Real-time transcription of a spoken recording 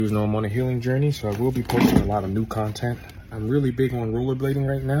You know, I'm on a healing journey, so I will be posting a lot of new content. I'm really big on rollerblading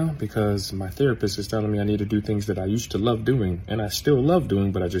right now because my therapist is telling me I need to do things that I used to love doing, and I still love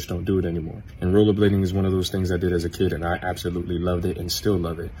doing, but I just don't do it anymore. And rollerblading is one of those things I did as a kid, and I absolutely loved it and still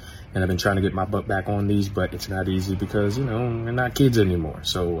love it. And I've been trying to get my butt back on these, but it's not easy because, you know, we're not kids anymore.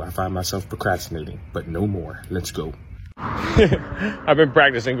 So I find myself procrastinating, but no more. Let's go. I've been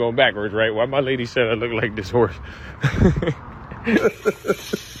practicing going backwards, right? Why my lady said I look like this horse.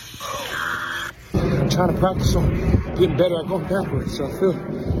 I'm trying to practice on getting better at going backwards, so I feel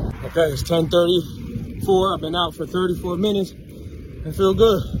okay. It's 10:34. I've been out for 34 minutes. I feel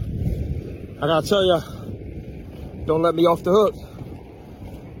good. I gotta tell ya, don't let me off the hook.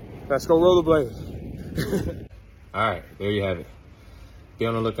 Let's go rollerblade. All right, there you have it. Be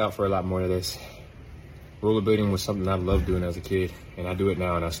on the lookout for a lot more of this. Rollerblading was something I loved doing as a kid, and I do it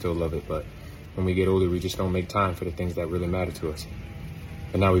now and I still love it, but when we get older, we just don't make time for the things that really matter to us.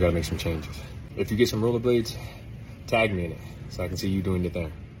 And now we gotta make some changes. If you get some rollerblades, tag me in it so I can see you doing your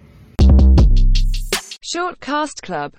thing. Short Cast Club.